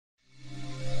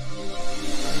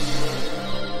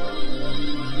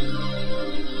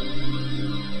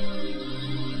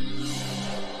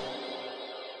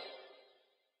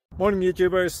Morning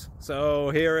YouTubers.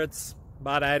 So here it's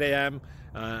about 8 a.m.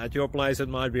 At your place it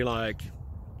might be like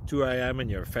 2 a.m. and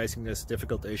you're facing this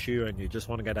difficult issue and you just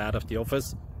want to get out of the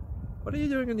office. What are you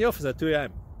doing in the office at 2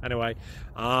 a.m.? Anyway,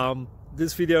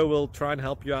 this video will try and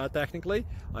help you out technically.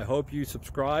 I hope you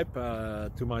subscribe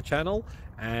to my channel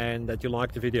and that you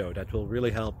like the video. That will really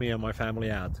help me and my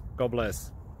family out. God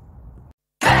bless.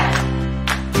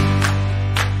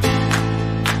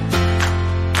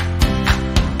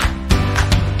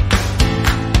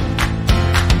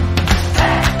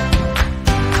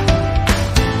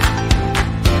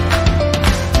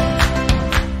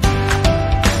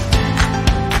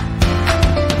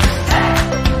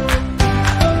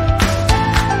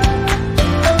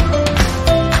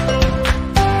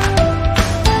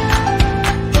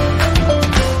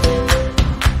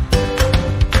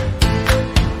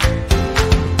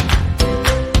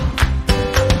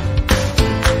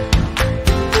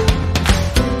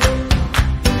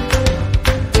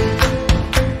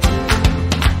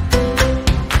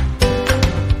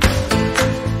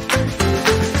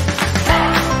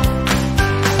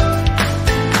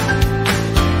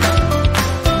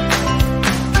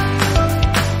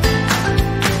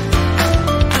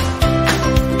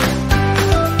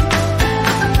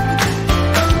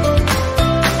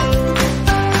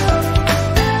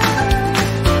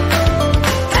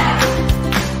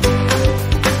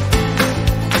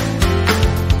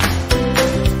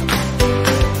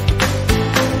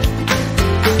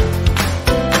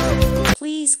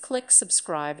 Please click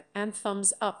subscribe and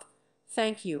thumbs up.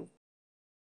 Thank you.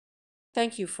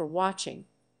 Thank you for watching.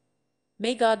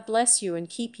 May God bless you and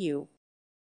keep you.